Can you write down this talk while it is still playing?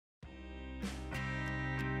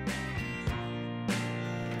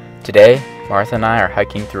Today, Martha and I are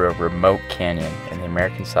hiking through a remote canyon in the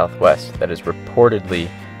American Southwest that is reportedly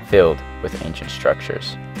filled with ancient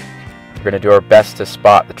structures. We're going to do our best to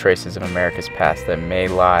spot the traces of America's past that may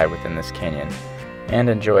lie within this canyon and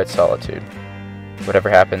enjoy its solitude. Whatever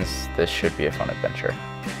happens, this should be a fun adventure.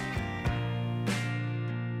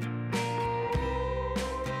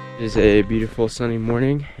 It is a beautiful sunny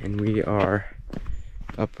morning and we are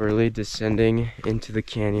up early descending into the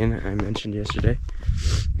canyon I mentioned yesterday.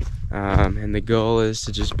 And the goal is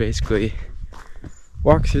to just basically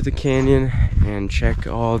walk through the canyon and check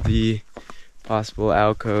all the possible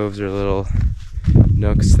alcoves or little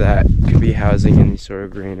nooks that could be housing any sort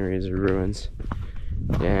of granaries or ruins.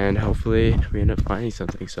 And hopefully we end up finding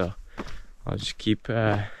something, so I'll just keep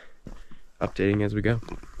updating as we go.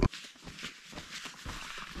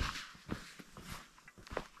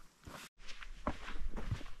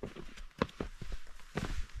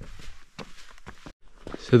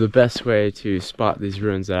 So the best way to spot these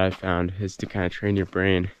ruins that I found is to kind of train your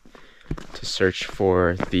brain to search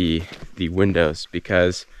for the windows,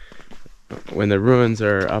 because when the ruins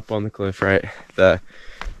are up on the cliff, right, the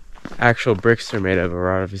actual bricks they're made of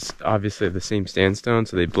are obviously the same sandstone,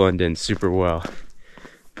 so they blend in super well.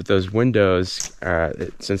 But those windows,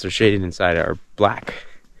 since they're shaded inside, are black.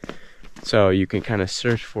 So you can kind of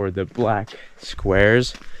search for the black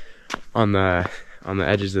squares on the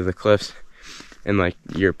edges of the cliffs. And like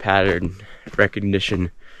your pattern recognition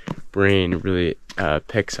brain really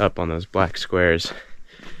picks up on those black squares.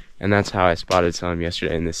 And that's how I spotted some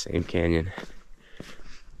yesterday in this same canyon.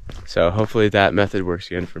 So hopefully that method works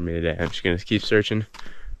again for me today. I'm just going to keep searching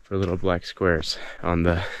for little black squares on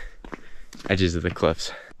the edges of the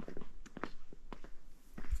cliffs.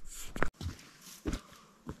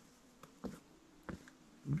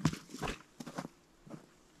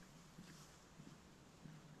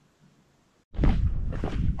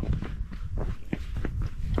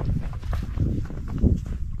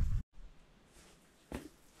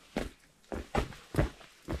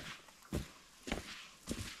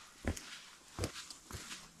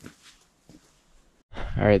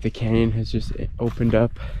 Alright, the canyon has just opened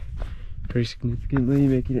up pretty significantly,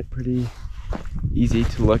 making it pretty easy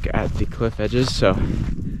to look at the cliff edges, so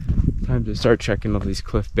time to start checking all these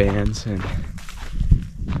cliff bands and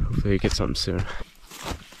hopefully get something soon.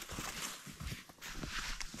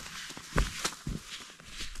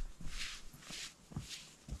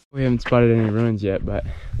 We haven't spotted any ruins yet, but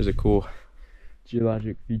there's a cool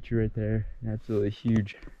geologic feature right there, an absolutely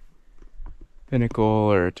huge pinnacle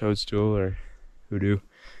or a toadstool or hoodoo,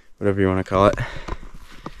 whatever you want to call it.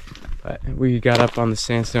 But we got up on the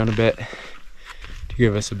sandstone a bit to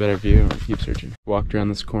give us a better view, and we'll keep searching. Walked around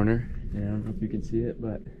this corner, and I don't know if you can see it,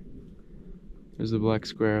 but there's the black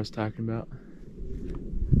square I was talking about.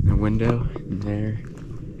 The window, and there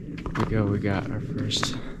we go. We got our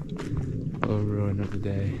first little ruin of the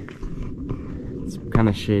day. It's kind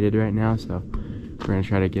of shaded right now, so we're gonna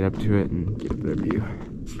try to get up to it and get a better view.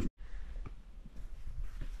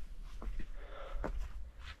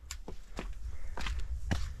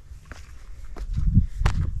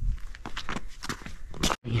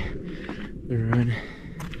 The ruin.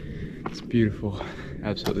 It's beautiful,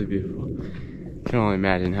 absolutely beautiful. Can only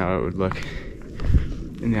imagine how it would look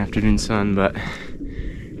in the afternoon sun, but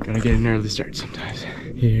gotta get an early start sometimes.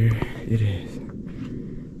 Here it is.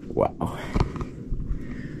 Wow.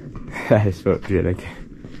 That is photogenic.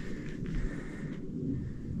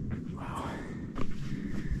 Wow.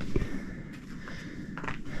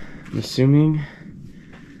 I'm assuming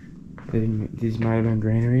these might have been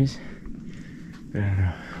granaries. I don't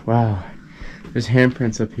know. Wow. There's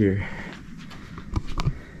handprints up here.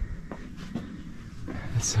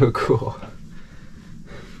 That's so cool.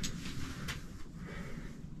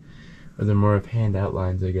 Or they're more of hand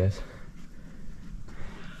outlines, I guess.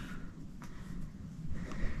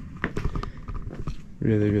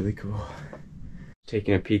 Really, really cool.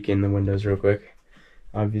 Taking a peek in the windows real quick.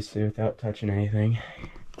 Obviously without touching anything.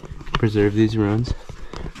 Preserve these ruins.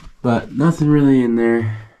 But nothing really in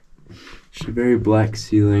there. Just a very black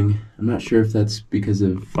ceiling. I'm not sure if that's because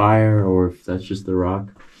of fire or if that's just the rock.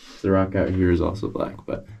 The rock out here is also black,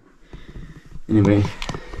 but anyway,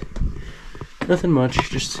 nothing much,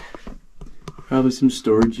 just probably some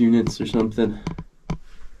storage units or something.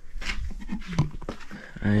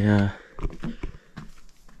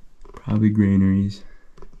 Probably granaries.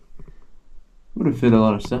 Would have fit a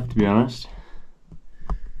lot of stuff, to be honest.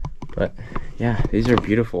 But yeah, these are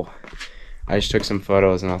beautiful. I just took some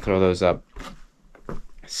photos and I'll throw those up.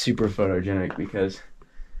 Super photogenic because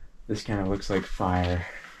this kind of looks like fire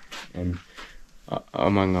and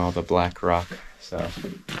among all the black rock. So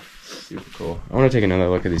Super cool. I want to take another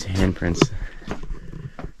look at these handprints.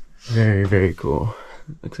 Very, very cool.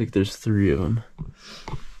 Looks like there's 3 of them.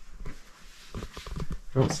 I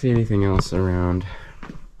don't see anything else around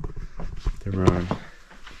the ruin.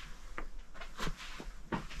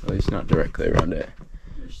 At least not directly around it.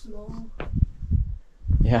 They're small.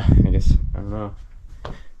 Yeah, I guess, I don't know.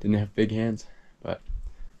 Didn't have big hands, but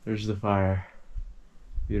there's the fire.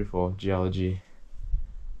 Beautiful geology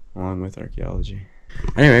along with archaeology.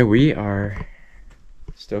 Anyway, we are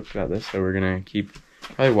stoked about this, so we're gonna keep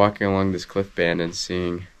probably walking along this cliff band and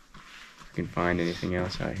seeing if we can find anything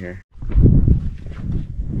else out here.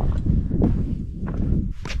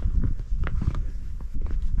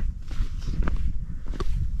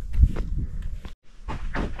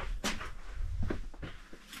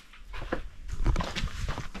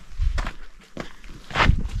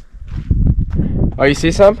 Oh, you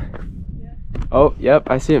see some? Yeah. Oh, yep,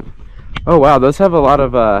 I see them. Oh, wow, those have a lot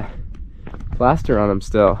of plaster on them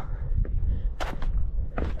still.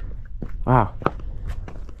 Wow.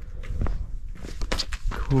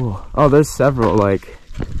 Cool. Oh, there's several, like,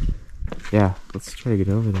 yeah, let's try to get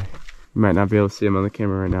over there. You might not be able to see them on the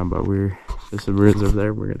camera right now, but there's some ruins over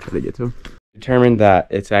there. We're gonna try to get to them. Determined that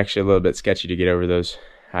it's actually a little bit sketchy to get over those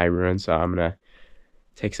high ruins, so I'm gonna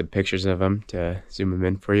take some pictures of them to zoom them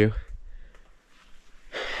in for you.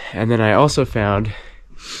 And then I also found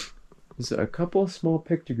there's a couple small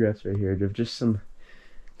pictographs right here. They're just some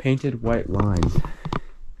painted white lines. I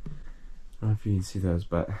don't know if you can see those,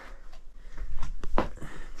 but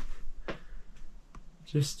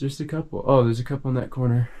just a couple. Oh, there's a couple in that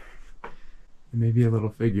corner. And maybe a little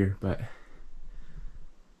figure, but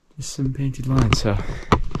just some painted lines. So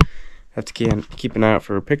have to keep an eye out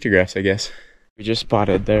for pictographs, I guess. We just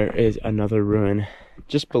spotted there is another ruin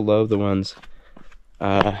just below the ones.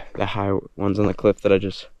 The high ones on the cliff that I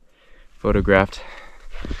just photographed.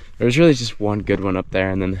 There was really just one good one up there,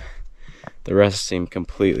 and then the rest seemed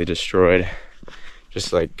completely destroyed.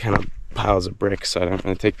 Just like kind of piles of bricks, so I don't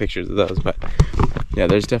want to take pictures of those. But yeah,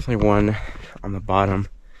 there's definitely one on the bottom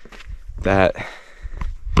that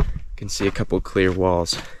you can see a couple clear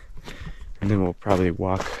walls. And then we'll probably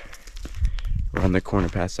walk around the corner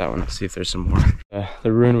past that one and see if there's some more.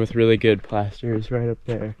 The ruin with really good plaster is right up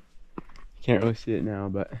there. Can't really see it now,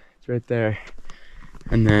 but it's right there.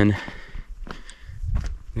 And then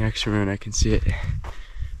the next ruin, I can see it.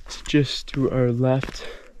 It's just to our left.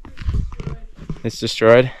 It's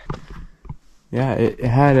destroyed. Yeah,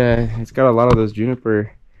 it's got a lot of those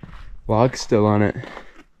juniper logs still on it.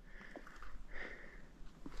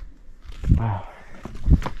 Wow.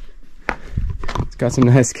 It's got some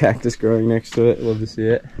nice cactus growing next to it. Love to see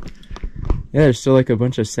it. Yeah, there's still like a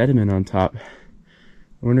bunch of sediment on top.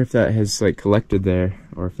 I wonder if that has like collected there,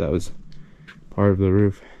 or if that was part of the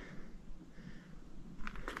roof.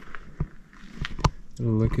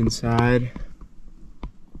 Little look inside.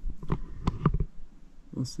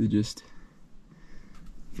 Mostly just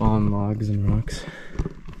fallen logs and rocks.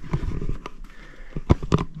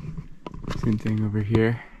 Same thing over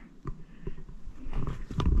here.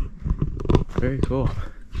 Very cool.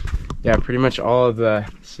 Yeah, pretty much all of the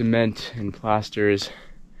cement and plaster is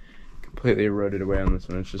completely eroded away on this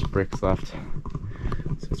one. It's just bricks left,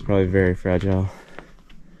 so it's probably very fragile.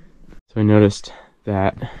 So I noticed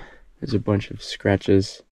that there's a bunch of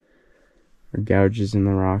scratches or gouges in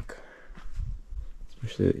the rock,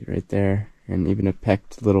 especially right there, and even a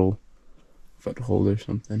pecked little foothold or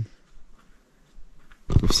something.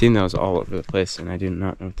 We've seen those all over the place, and I do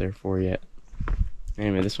not know what they're for yet.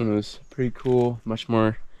 Anyway, this one was pretty cool, much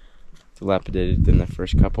more dilapidated than the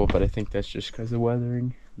first couple, but I think that's just because of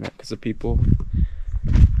weathering, not because of people.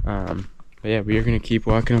 But yeah, we are going to keep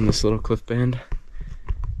walking on this little cliff band,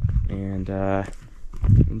 and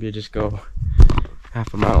maybe just go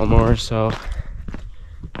half a mile more or so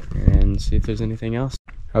and see if there's anything else.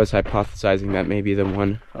 I was hypothesizing that maybe the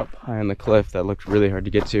one up high on the cliff that looked really hard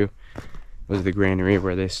to get to was the granary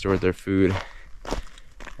where they stored their food,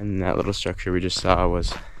 and that little structure we just saw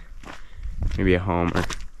was maybe a home or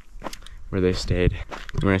where they stayed.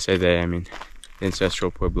 And when I say they, I mean the ancestral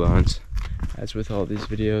Puebloans. As with all these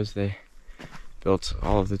videos, they built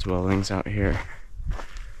all of the dwellings out here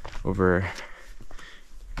over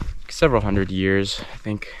several hundred years. I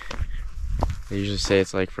think they usually say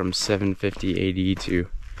it's like from 750 AD to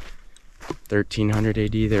 1300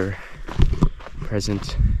 AD. They were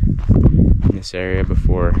present in this area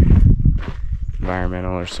before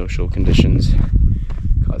environmental or social conditions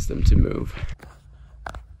caused them to move.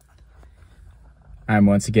 I'm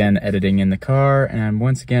once again editing in the car, and I'm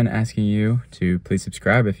once again asking you to please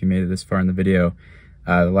subscribe if you made it this far in the video.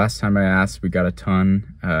 The last time I asked, we got a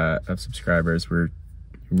ton of subscribers. We're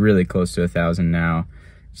really close to 1,000 now.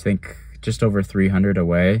 I think just over 300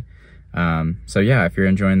 away. So yeah, if you're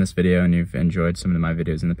enjoying this video and you've enjoyed some of my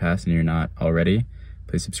videos in the past and you're not already,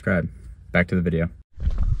 please subscribe. Back to the video.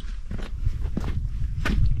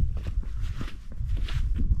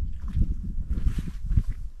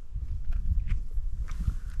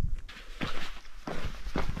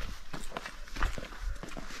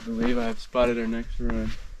 I believe I've spotted our next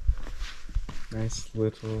ruin. Nice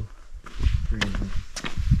little green.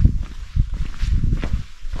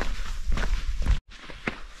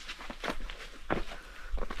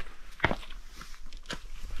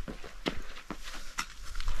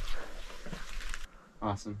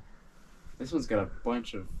 Awesome. This one's got a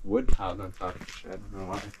bunch of wood piled on top of it. I don't know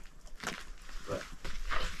why. But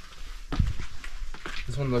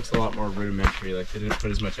this one looks a lot more rudimentary, like they didn't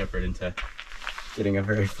put as much effort into getting a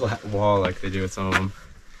very flat wall like they do with some of them.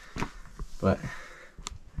 But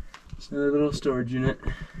it's another little storage unit.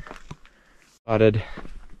 Spotted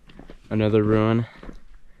another ruin.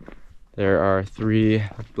 There are 3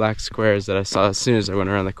 black squares that I saw as soon as I went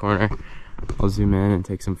around the corner. I'll zoom in and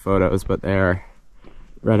take some photos, but they are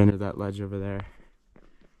right under that ledge over there.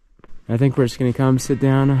 I think we're just gonna come sit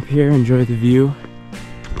down up here, enjoy the view,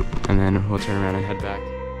 and then we'll turn around and head back.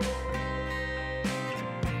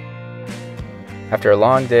 After a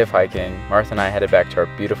long day of hiking, Martha and I headed back to our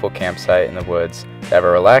beautiful campsite in the woods to have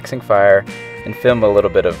a relaxing fire and film a little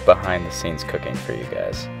bit of behind the scenes cooking for you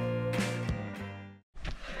guys.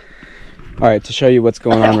 Alright, to show you what's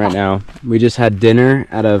going on right now, we just had dinner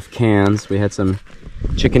out of cans. We had some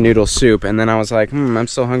chicken noodle soup, and then I was like, I'm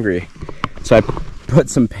still hungry. So I put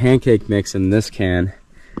some pancake mix in this can,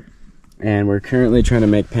 and we're currently trying to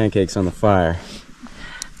make pancakes on the fire.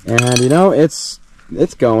 And you know, it's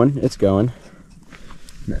going.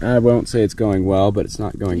 I won't say it's going well, but it's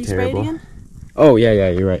not going terrible. Spray it again? Oh yeah,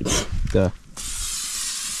 you're right. Duh.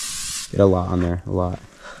 Get a lot on there, a lot.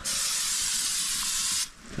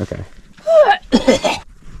 Okay.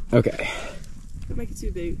 Okay. Don't make it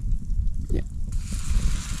too big. Yeah.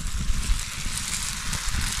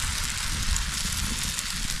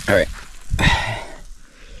 All right.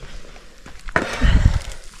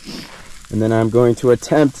 And then I'm going to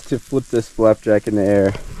attempt to flip this flapjack in the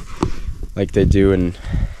air like they do in,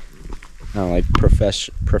 I don't know, like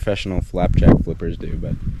professional flapjack flippers do,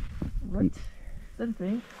 but... What? Is that a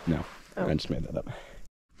thing? No, oh. I just made that up.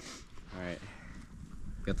 Alright.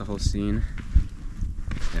 Got the whole scene?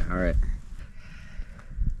 Yeah, alright.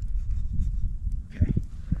 Okay.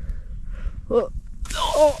 Oh!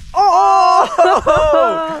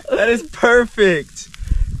 That is perfect!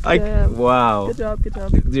 Wow. Good job.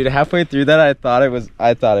 Dude, halfway through that I thought it was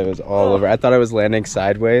all over. I thought I was landing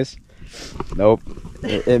sideways. Nope.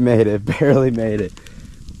 It made it. Barely made it.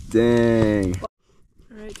 Dang.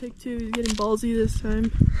 Alright, take 2. He's getting ballsy this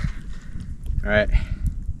time. Alright.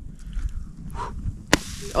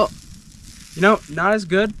 Oh. You know, not as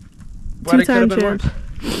good. But it could have been worse.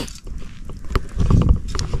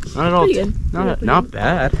 Not at all. Not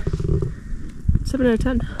bad. 7 out of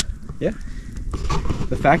 10. Yeah.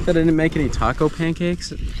 The fact that I didn't make any taco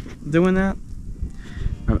pancakes doing that,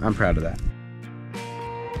 I'm proud of that.